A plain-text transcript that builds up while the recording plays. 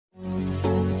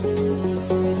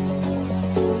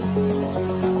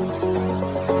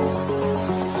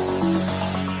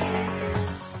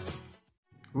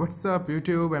What's up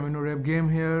YouTube, AminoRep Game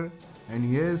here,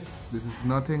 and yes, this is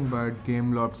nothing but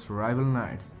Gameloft's Rival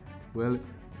Knights. Well,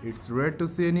 it's rare to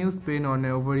see a new spin on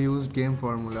an overused game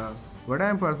formula. What I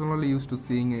am personally used to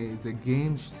seeing is a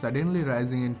game suddenly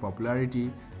rising in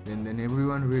popularity and then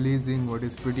everyone releasing what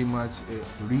is pretty much a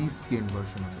reskinned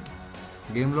version of it.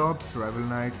 Gameloft's Rival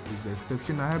Knight is the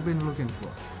exception I have been looking for.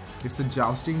 It's a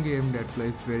jousting game that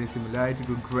plays very similarity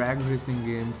to drag racing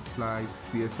games like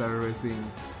CSR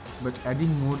Racing, but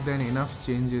adding more than enough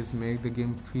changes make the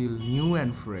game feel new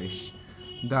and fresh.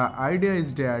 The idea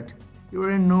is that you are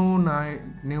a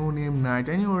no-name knight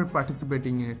and you are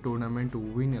participating in a tournament to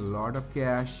win a lot of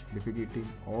cash,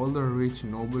 defeating all the rich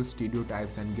noble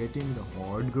stereotypes and getting the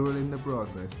hot girl in the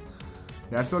process.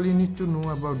 That's all you need to know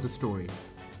about the story.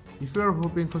 If you are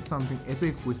hoping for something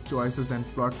epic with choices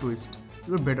and plot twists,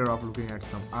 you're better off looking at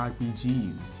some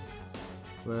RPGs.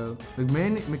 Well, the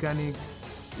main mechanic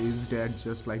is that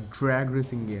just like drag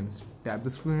racing games, tap the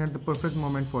screen at the perfect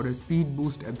moment for a speed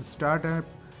boost at the start app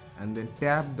and then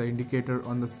tap the indicator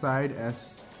on the side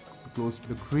as close to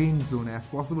the green zone as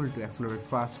possible to accelerate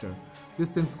faster. This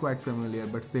seems quite familiar,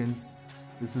 but since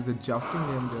this is a jousting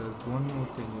game, there's one more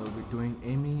thing you'll be doing,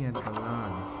 aiming at the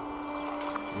lance.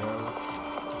 Well,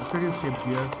 after you shift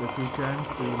gears a few times,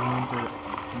 so you enter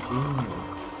aim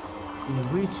mode, in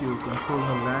which you control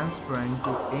the lance trying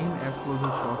to aim as close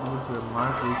as possible to a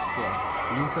marked weak spot.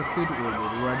 If you succeed, you will be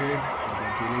rewarded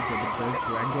and believe that the best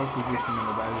ragdoll physics in the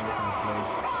mobile games are played.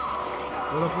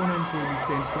 Your opponent will be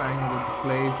sent flying over the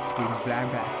place, doing black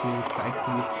backflips, side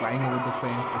flips, flying over the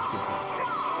fence, etc.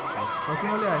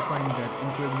 Personally, I find that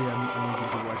incredibly amusing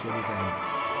to watch every time.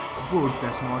 Of course,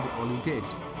 that's not all you get.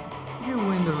 If you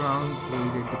win the round, you will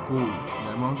get the pool.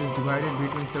 The amount is divided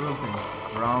between several things: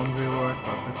 round reward,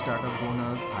 perfect startup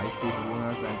bonus, high speed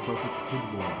bonus, and perfect hit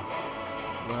bonus.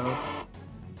 Well,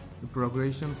 the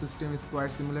progression system is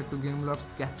quite similar to Gameloft's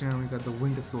Captain America the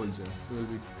Winter Soldier. You will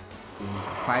be in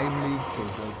 5 leagues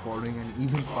total, following an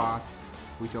even path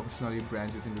which occasionally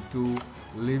branches into 2,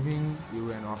 leaving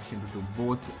you an option to do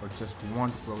both or just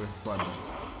want to progress further.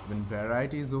 When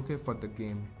variety is okay for the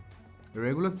game. A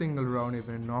regular single round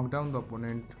event knock down the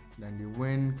opponent, then you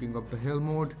win. King of the Hill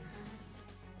mode.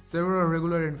 Several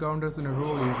regular encounters in a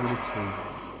row is really true.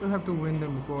 You have to win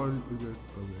them before you get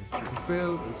progress. If you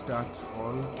fail, you start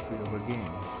all 3 over again.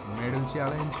 Medal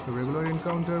challenge, regular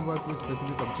encounter but with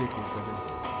specific objectives such as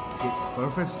get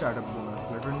perfect startup bonus.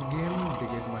 Later in the game, they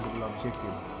get multiple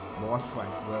objectives. Boss fight,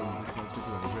 well, this was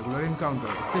a regular encounter,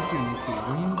 except you need to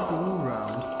win 2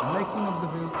 rounds. Unlike King of the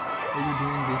Hill, you'll be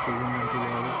doing this even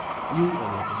until you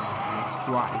overcome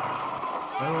twice.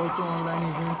 There are also online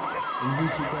events in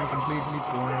which you can competing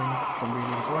points to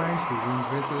win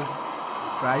races,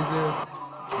 prizes,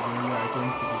 and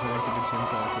items to collect the gem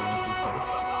currency stars.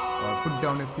 Or put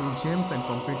down a few gems and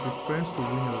compete with friends to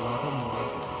win a lot of more.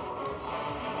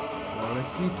 A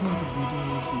key thing to beating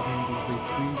each event is the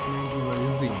equipment you are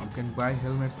using. You can buy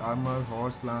helmets, armor,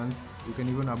 horse, lance. You can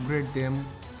even upgrade them.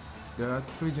 There are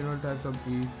 3 general types of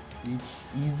each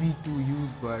easy to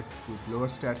use but with lower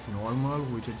stats: normal,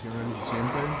 which are generally gem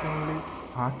currency only;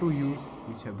 hard to use,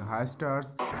 which have the high stars,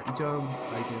 which item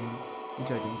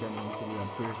can also be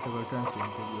upgraded several times to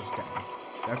improve your stats.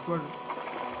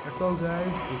 That's all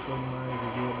guys. This was my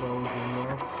review about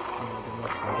Gameloft.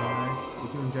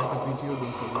 If you enjoyed the video,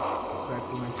 don't forget to subscribe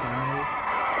to my channel.